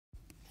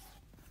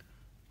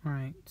All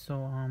right,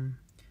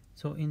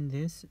 so in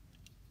this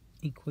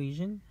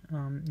equation,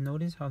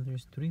 notice how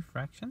there's three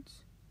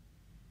fractions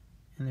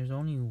and there's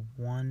only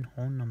one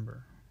whole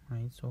number,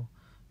 right? So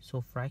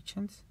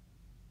fractions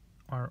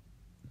are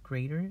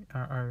greater,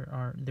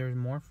 are there's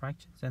more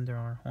fractions than there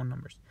are whole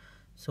numbers.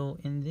 So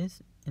in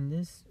this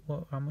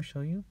what I'm gonna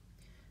show you,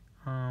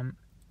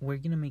 we're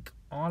gonna make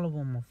all of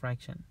them a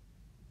fraction,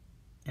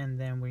 and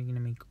then we're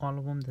gonna make all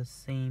of them the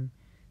same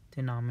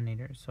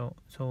denominator.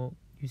 So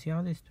you see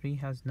how this 3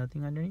 has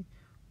nothing underneath?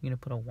 We're gonna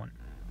put a 1.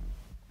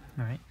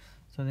 All right,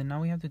 so then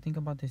now we have to think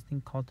about this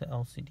thing called the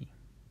LCD,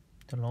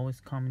 the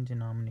lowest common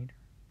denominator.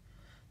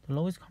 The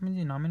lowest common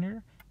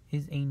denominator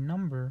is a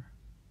number,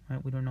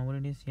 right? We don't know what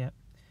it is yet,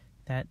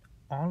 that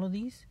all of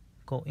these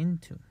go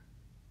into.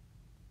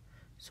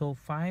 So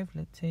 5,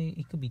 let's say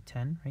it could be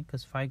 10, right?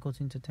 Because 5 goes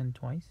into 10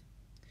 twice.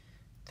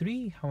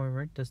 3,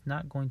 however, does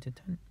not go into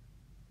 10.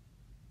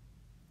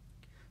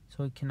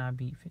 So it cannot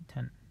be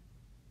 10.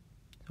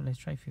 So let's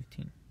try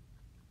 15.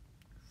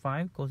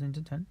 5 goes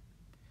into 10,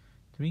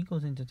 3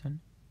 goes into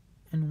 10,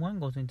 and 1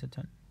 goes into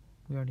 10.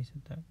 We already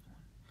said that.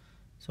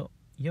 So,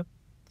 yep,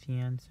 the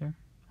answer,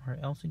 our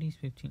LCD is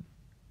 15.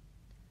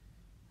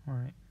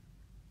 Alright.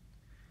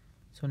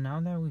 So now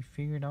that we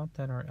figured out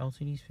that our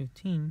LCD is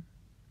 15,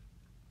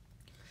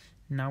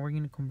 now we're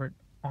going to convert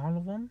all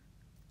of them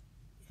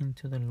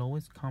into the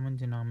lowest common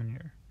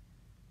denominator.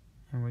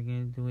 And we're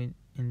going to do it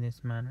in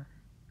this manner.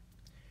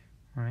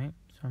 Alright,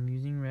 so I'm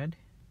using red.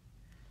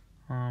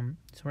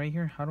 So right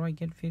here, how do I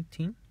get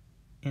 15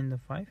 in the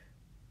 5?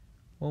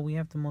 Well, we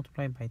have to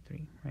multiply by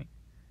 3, right?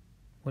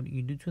 What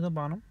you do to the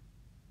bottom,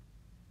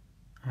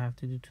 I have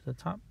to do to the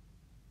top.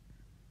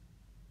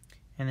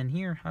 And then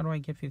here, how do I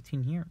get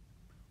 15 here?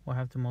 Well, I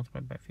have to multiply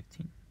by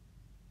 15.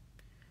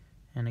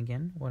 And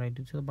again, what I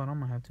do to the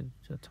bottom, I have to do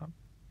to the top.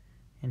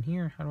 And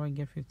here, how do I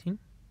get 15?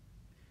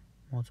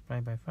 Multiply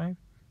by 5, and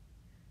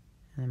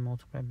then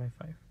multiply by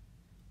 5.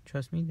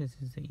 Trust me, this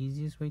is the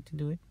easiest way to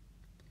do it.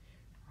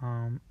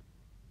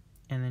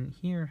 And then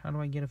here, how do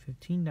I get a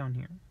 15 down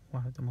here?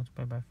 Well, I have to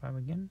multiply by 5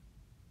 again.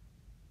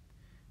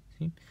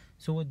 See?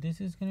 So what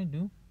this is going to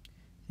do,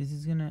 this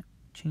is going to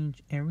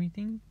change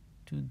everything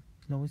to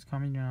lowest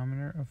common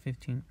denominator of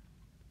 15.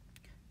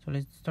 So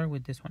let's start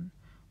with this one.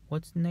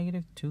 What's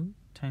negative 2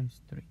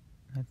 times 3?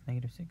 That's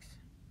negative 6.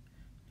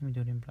 Let me do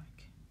it in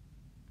black.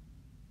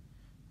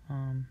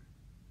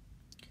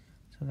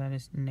 So that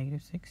is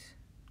negative 6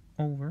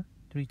 over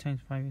 3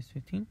 times 5 is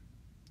 15.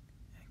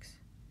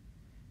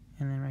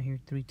 And then right here,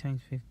 3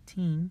 times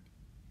 15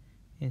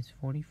 is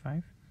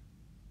 45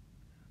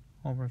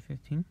 over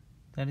 15.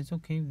 That is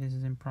okay if this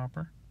is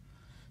improper.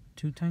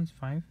 2 times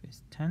 5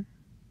 is 10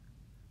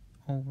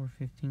 over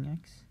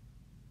 15x.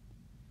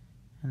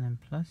 And then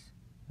plus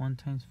 1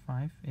 times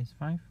 5 is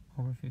 5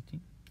 over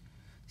 15.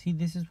 See,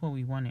 this is what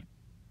we wanted.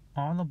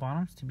 All the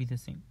bottoms to be the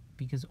same,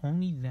 because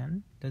only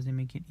then does it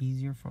make it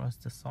easier for us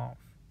to solve.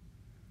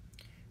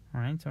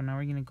 Alright, so now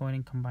we're going to go ahead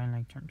and combine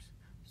like terms.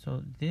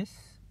 So this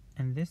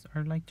and this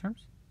are like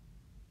terms,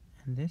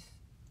 and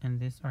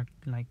this are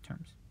like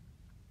terms.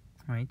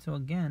 Alright, so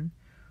again,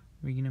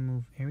 we're going to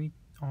move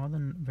all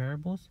the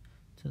variables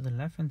to the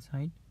left hand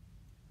side,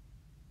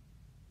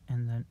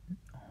 and the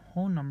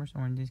whole numbers,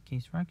 or in this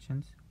case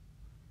fractions,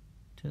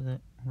 to the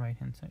right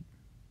hand side.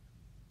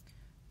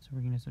 So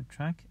we're going to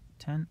subtract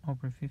 10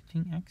 over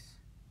 15x,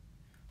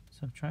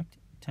 subtract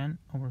 10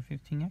 over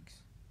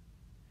 15x.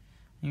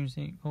 And you're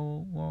saying,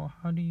 oh, well,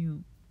 how do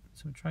you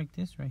subtract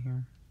this right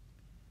here?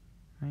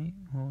 Right?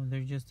 Well,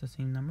 they're just the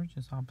same numbers,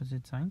 just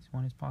opposite signs.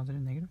 One is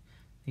positive, negative.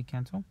 They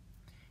cancel.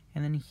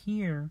 And then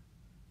here,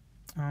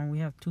 we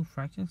have two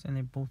fractions, and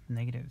they're both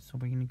negative. So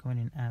we're going to go ahead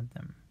and add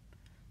them.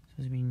 So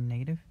it's going to be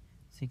negative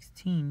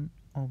 16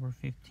 over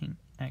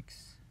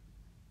 15x.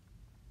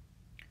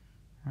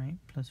 Right?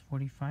 Plus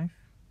 45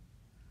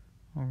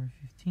 over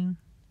 15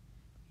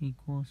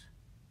 equals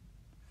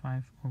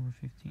 5 over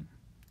 15.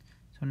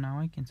 So now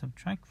I can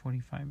subtract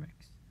 45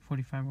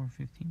 over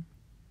 15.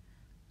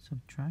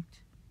 Subtract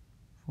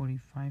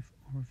 45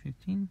 over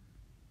 15.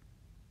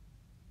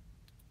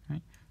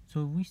 Right?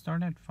 So if we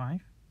start at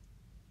 5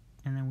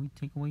 and then we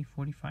take away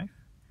 45,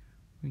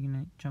 we're going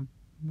to jump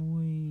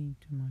way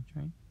too much,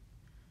 right?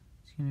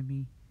 It's going to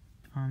be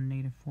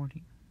negative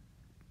 40.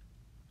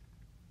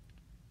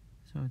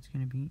 So it's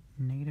going to be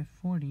negative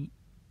 40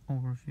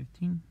 over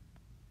 15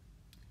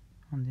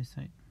 on this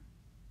side.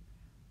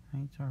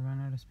 Right? So I ran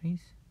out of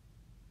space.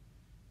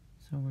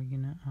 So we're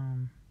going to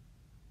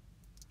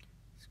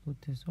scoot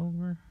this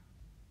over.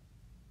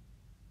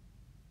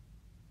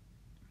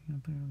 We're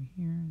going to put it over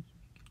here. Let's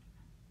make it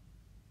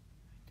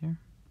right there.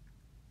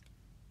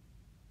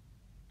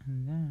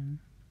 And then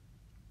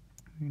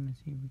we're going to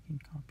see if we can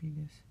copy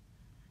this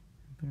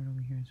and put it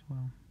over here as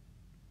well.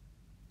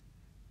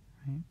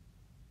 Right?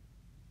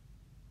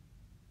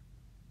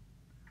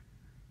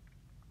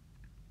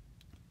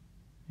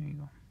 There you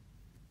go.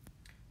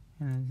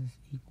 And then this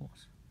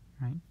equals,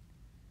 right?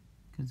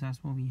 Because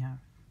that's what we have.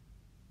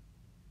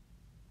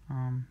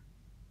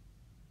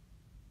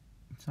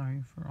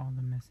 Sorry for all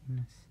the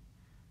messiness.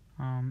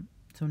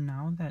 So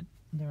now that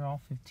they're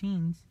all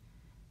 15s,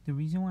 the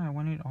reason why I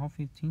wanted all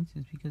 15s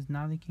is because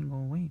now they can go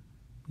away.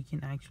 We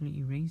can actually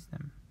erase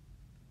them,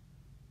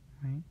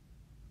 right?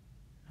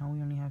 Now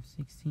we only have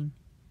 16.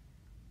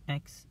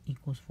 X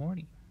equals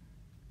 40.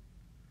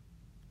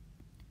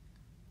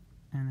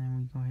 And then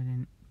we go ahead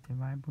and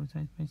divide both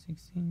sides by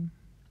 16.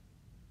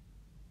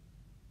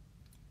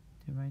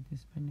 Divide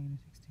this by negative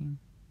 16.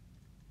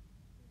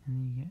 And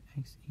then you get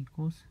x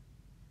equals,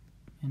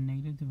 and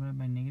negative divided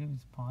by negative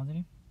is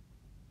positive.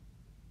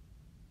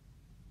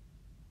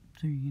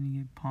 So you're going to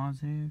get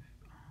positive,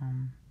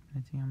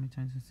 let's see how many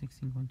times is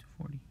 16 going to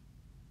 40.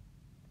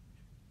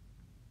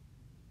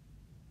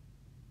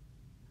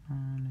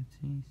 Let's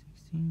see,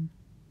 16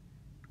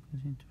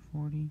 goes into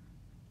 40.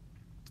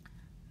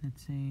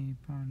 Let's say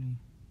probably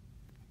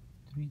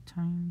 3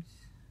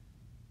 times.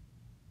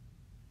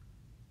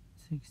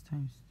 6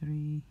 times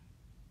 3.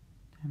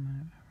 Damn, I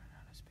run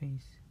out of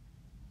space.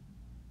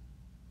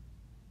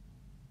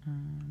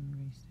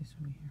 Erase this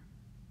over here.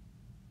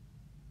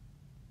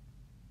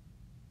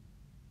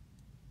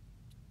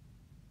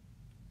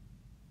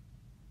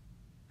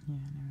 Yeah,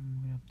 and then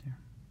move it up there.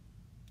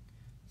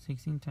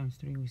 16 times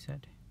 3 we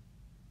said.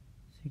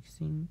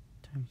 16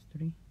 times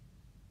 3.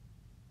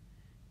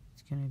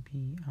 It's gonna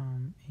be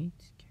 8,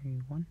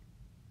 carry 1.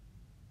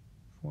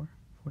 4,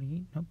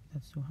 48. Nope,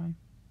 that's too high.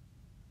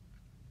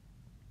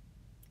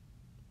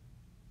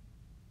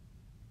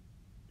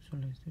 So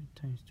let's do it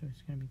times 2.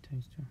 It's gonna be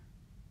times 2.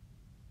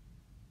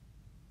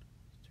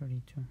 It's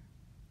 32.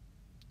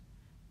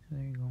 So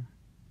there you go.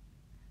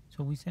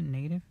 So we said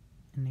negative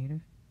and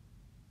negative.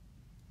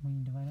 When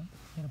you divide up,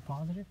 get a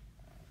positive.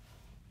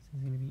 So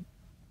it's gonna be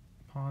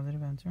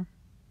positive answer.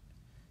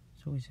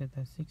 So we said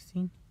that's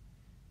 16.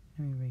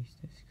 Let me erase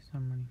this because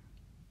I'm running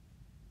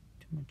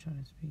too much out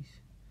of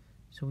space.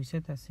 So we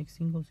said that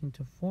 16 goes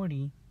into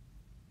 40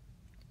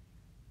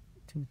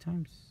 2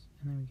 times,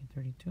 and then we get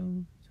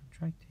 32.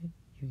 Subtract it,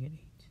 you get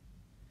 8.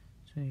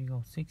 So there you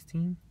go,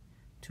 16,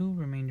 2,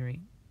 remainder 8.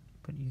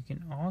 But you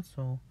can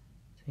also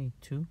say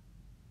 2,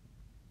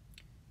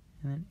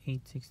 and then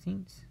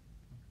 8/16,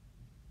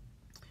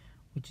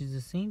 which is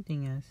the same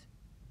thing as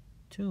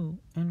 2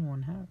 and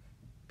 1/2,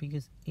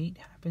 because 8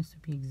 happens to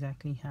be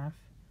exactly half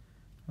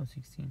of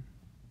 16.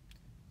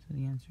 So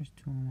the answer is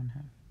 2 and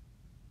 1/2.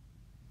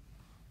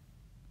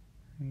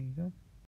 There you go.